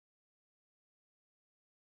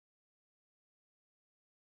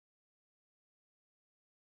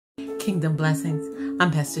Kingdom blessings.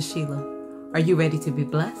 I'm Pastor Sheila. Are you ready to be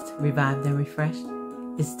blessed, revived, and refreshed?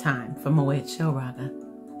 It's time for Moed, shel, Raga,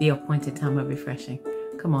 the appointed time of refreshing.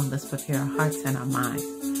 Come on, let's prepare our hearts and our minds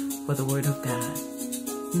for the Word of God.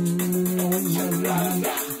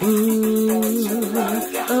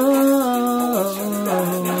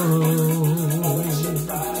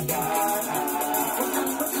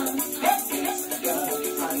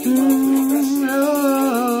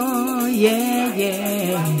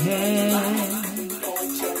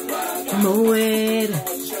 Moed,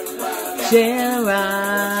 shel, Raga,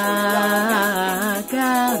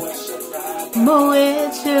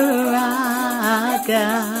 Moed, shel, Raga.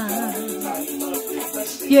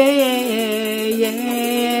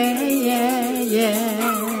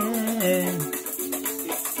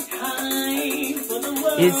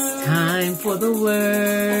 It's time for the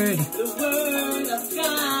Word,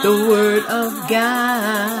 the Word of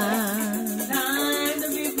God.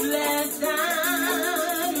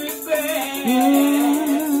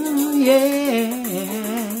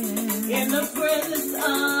 In the presence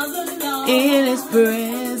of the Lord, in His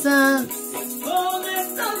presence,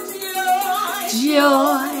 fullness of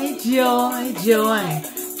joy,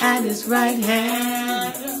 at His right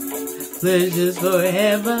hand, pleasures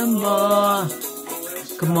forevermore.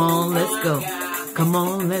 Come on, let's go. Come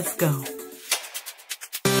on, let's go.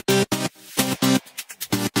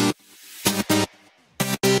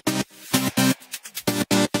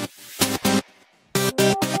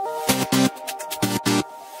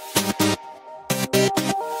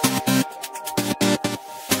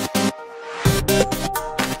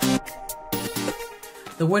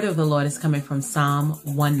 The word of the Lord is coming from Psalm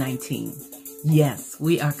 119. Yes,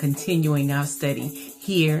 we are continuing our study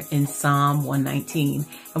here in Psalm 119,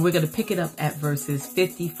 and we're going to pick it up at verses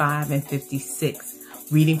 55 and 56,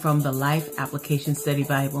 reading from the Life Application Study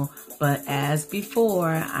Bible. But as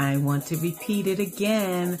before, I want to repeat it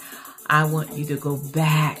again. I want you to go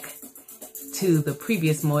back to the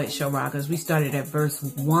previous Moed, shel, Ragas. We started at verse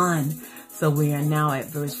 1, so we are now at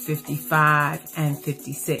verse 55 and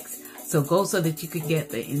 56. So go so that you could get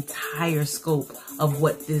the entire scope of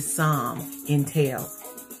what this psalm entails.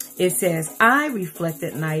 It says, I reflect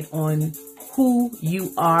at night on who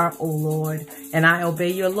you are, O Lord, and I obey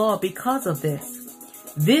your law because of this.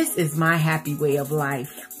 This is my happy way of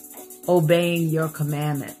life, obeying your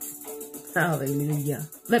commandments. Hallelujah.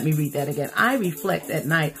 Let me read that again. I reflect at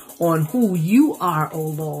night on who you are, O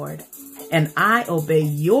Lord, and I obey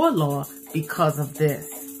your law because of this.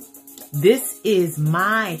 This is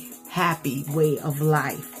my happy way of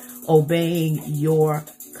life, obeying your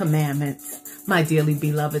commandments. My dearly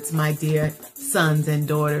beloveds, my dear sons and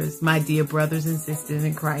daughters, my dear brothers and sisters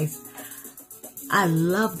in Christ, I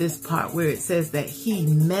love this part where it says that he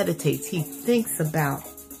meditates, he thinks about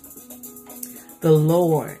the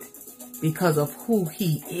Lord because of who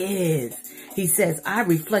he is. He says, I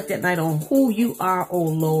reflect at night on who you are, O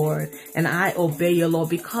Lord, and I obey your law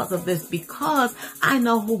because of this. Because I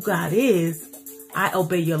know who God is, I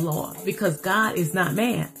obey your law. Because God is not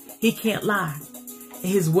man. He can't lie.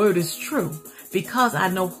 His word is true. Because I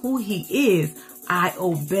know who he is, I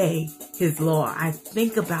obey his law. I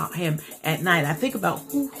think about him at night. I think about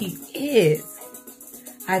who he is.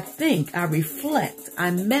 I reflect,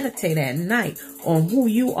 I meditate at night on who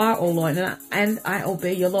you are, O Lord, and I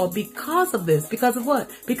obey your law because of this. Because of what?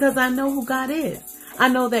 Because I know who God is. I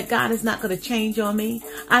know that God is not going to change on me.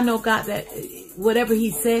 I know God that whatever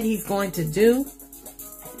he said he's going to do.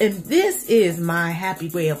 And this is my happy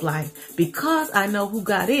way of life. Because I know who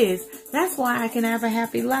God is, that's why I can have a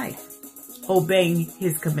happy life, obeying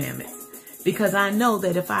his commandments. Because I know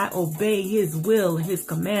that if I obey his will and his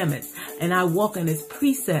commandments, and I walk in his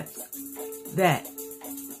precepts, that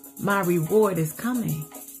my reward is coming.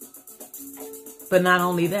 But not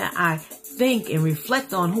only that, I think and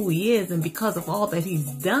reflect on who he is, and because of all that he's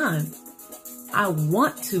done, I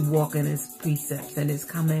want to walk in his precepts and his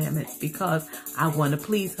commandments because I want to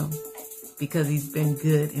please him, because he's been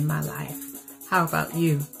good in my life. How about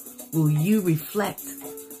you? Will you reflect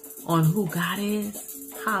on who God is?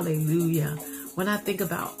 Hallelujah. When I think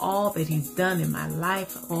about all that he's done in my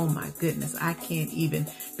life, oh my goodness, I can't even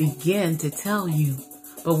begin to tell you.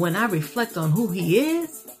 But when I reflect on who he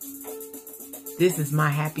is, this is my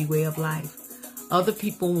happy way of life. Other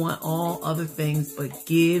people want all other things, but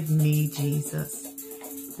give me Jesus.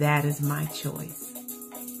 That is my choice.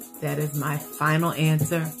 That is my final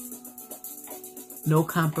answer. No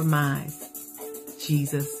compromise.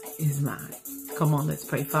 Jesus is mine. Come on, let's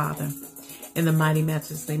pray. Father, in the mighty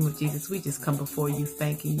matchless name of Jesus, we just come before you,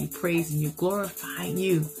 thanking you, praising you, glorifying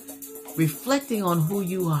you, reflecting on who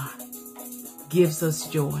you are gives us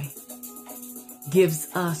joy. gives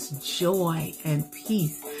us joy and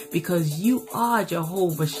peace, because you are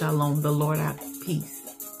Jehovah Shalom, the Lord our peace.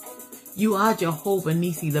 You are Jehovah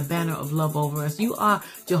Nisi, the banner of love over us. You are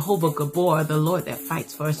Jehovah Gabor, the Lord that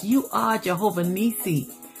fights for us. You are Jehovah Nisi.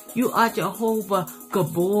 You are Jehovah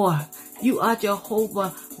Gabor. You are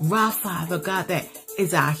Jehovah Rapha, the God that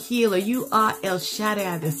is our healer. You are El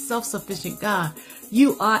Shaddai, the self-sufficient God.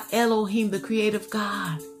 You are Elohim, the creative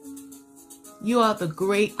God. You are the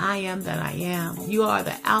great I am that I am. You are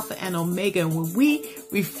the Alpha and Omega. And when we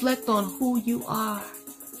reflect on who you are,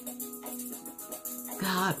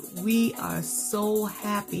 God, we are so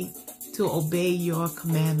happy to obey your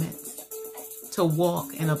commandments, to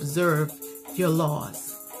walk and observe your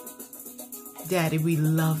laws. Daddy, we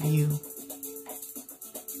love you.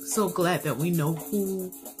 So glad that we know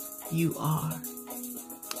who you are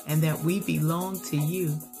and that we belong to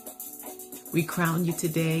you. We crown you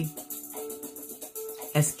today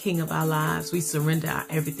as King of our lives. We surrender our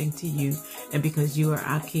everything to you. And because you are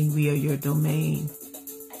our King, we are your domain.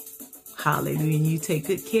 Hallelujah. And you take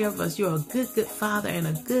good care of us. You're a good, good Father and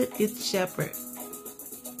a good, good shepherd.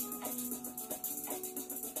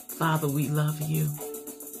 Father, we love you.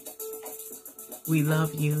 We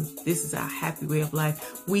love you. This is our happy way of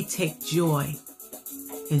life. We take joy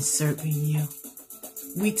in serving you.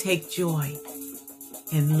 We take joy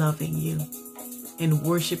in loving you, in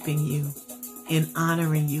worshiping you, in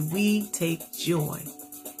honoring you. We take joy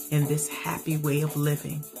in this happy way of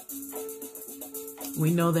living.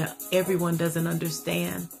 We know that everyone doesn't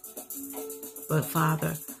understand, but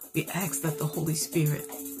Father, we ask that the Holy Spirit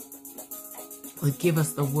would give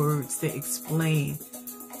us the words to explain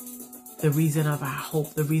the reason of our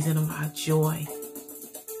hope, the reason of our joy.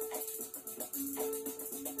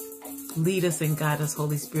 Lead us and guide us,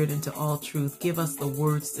 Holy Spirit, into all truth. Give us the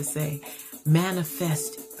words to say.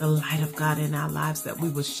 Manifest the light of God in our lives, that we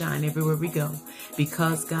will shine everywhere we go.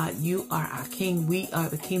 Because, God, you are our King. We are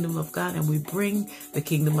the kingdom of God, and we bring the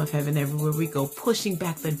kingdom of heaven everywhere we go, pushing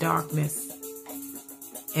back the darkness,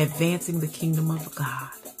 advancing the kingdom of God.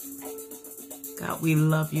 God, we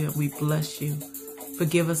love you and we bless you.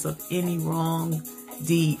 Forgive us of any wrong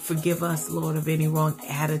deed. Forgive us, Lord, of any wrong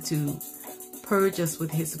attitude. Purge us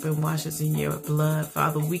with hyssop and wash us in your blood.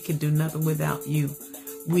 Father, we can do nothing without you.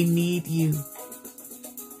 We need you.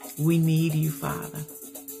 We need you, Father.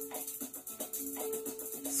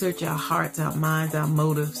 Search our hearts, our minds, our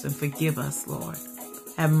motives, and forgive us, Lord.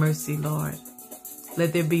 Have mercy, Lord.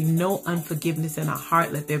 Let there be no unforgiveness in our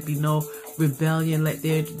heart. Let there be no rebellion. Let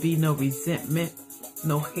there be no resentment,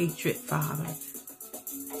 no hatred, Father.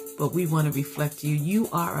 But we want to reflect you. You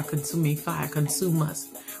are a consuming fire. Consume us.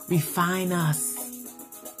 Refine us.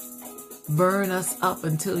 Burn us up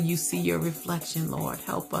until you see your reflection, Lord.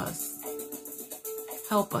 Help us.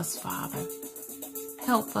 Help us, Father.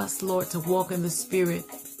 Help us, Lord, to walk in the Spirit,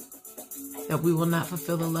 that we will not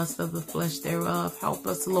fulfill the lust of the flesh thereof. Help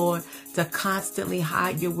us, Lord, to constantly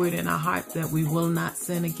hide your word in our heart, that we will not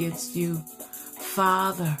sin against you.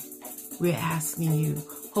 Father, we're asking you,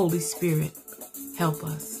 Holy Spirit, help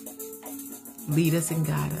us. Lead us and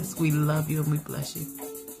guide us. We love you and we bless you.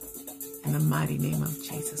 In the mighty name of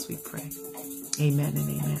Jesus, we pray. Amen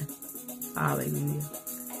and amen. Hallelujah.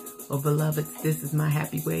 Well, beloved, this is my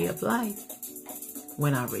happy way of life.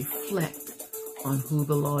 When I reflect on who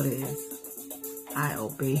the Lord is, I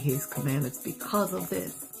obey his commandments because of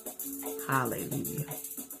this. Hallelujah.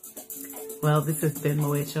 Well, this has been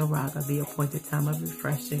Moed shel Raga, the appointed time of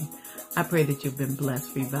refreshing. I pray that you've been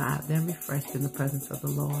blessed, revived, and refreshed in the presence of the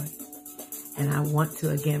Lord. And I want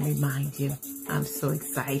to again remind you, I'm so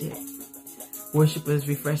excited. Worshipers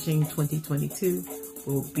Refreshing 2022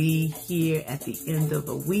 will be here at the end of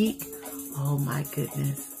the week. Oh my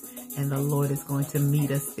goodness. And the Lord is going to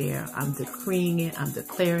meet us there. I'm decreeing it. I'm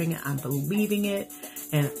declaring it. I'm believing it.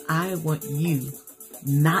 And I want you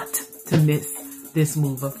not to miss this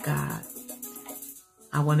move of God.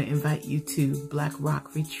 I want to invite you to Black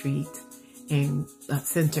Rock Retreat in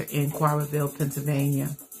Center in Quarryville, Pennsylvania.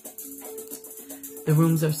 The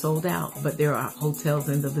rooms are sold out, but there are hotels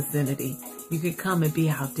in the vicinity. You can come and be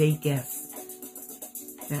our day guest.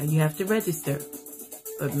 Now you have to register,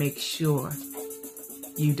 but make sure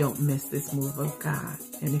you don't miss this move of God.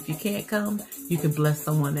 And if you can't come, you can bless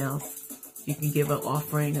someone else. You can give an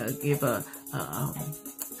offering or give a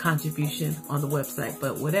contribution on the website.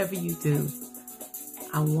 But whatever you do,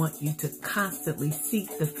 I want you to constantly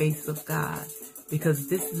seek the face of God, because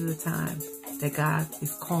this is the time that God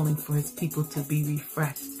is calling for his people to be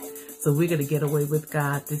refreshed. So we're going to get away with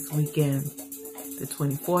God this weekend, the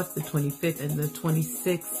 24th, the 25th, and the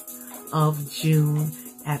 26th of June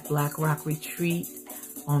at Black Rock Retreat.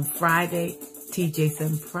 On Friday, T.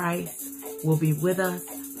 Jason Price will be with us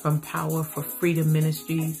from Power for Freedom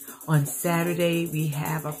Ministries. On Saturday, we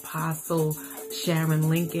have Apostle Sharon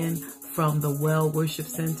Lincoln from the Well Worship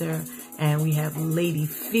Center. And we have Lady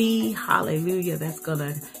Fee, hallelujah, that's going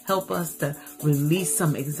to help us to release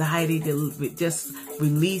some anxiety, to just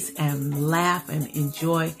release and laugh and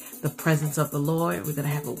enjoy the presence of the Lord. We're going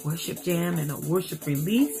to have a worship jam and a worship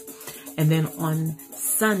release. And then on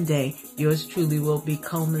Sunday, yours truly will be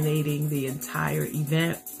culminating the entire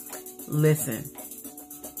event. Listen,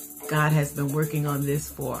 God has been working on this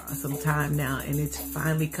for some time now, and it's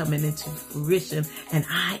finally coming into fruition, and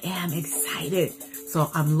I am excited. So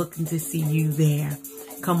I'm looking to see you there.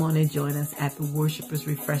 Come on and join us at the Worshipers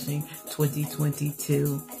Refreshing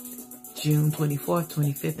 2022, June 24th,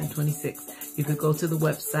 25th, and 26th. You can go to the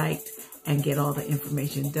website and get all the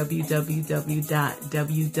information,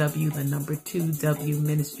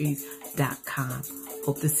 www.2wministries.com.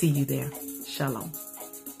 Hope to see you there. Shalom.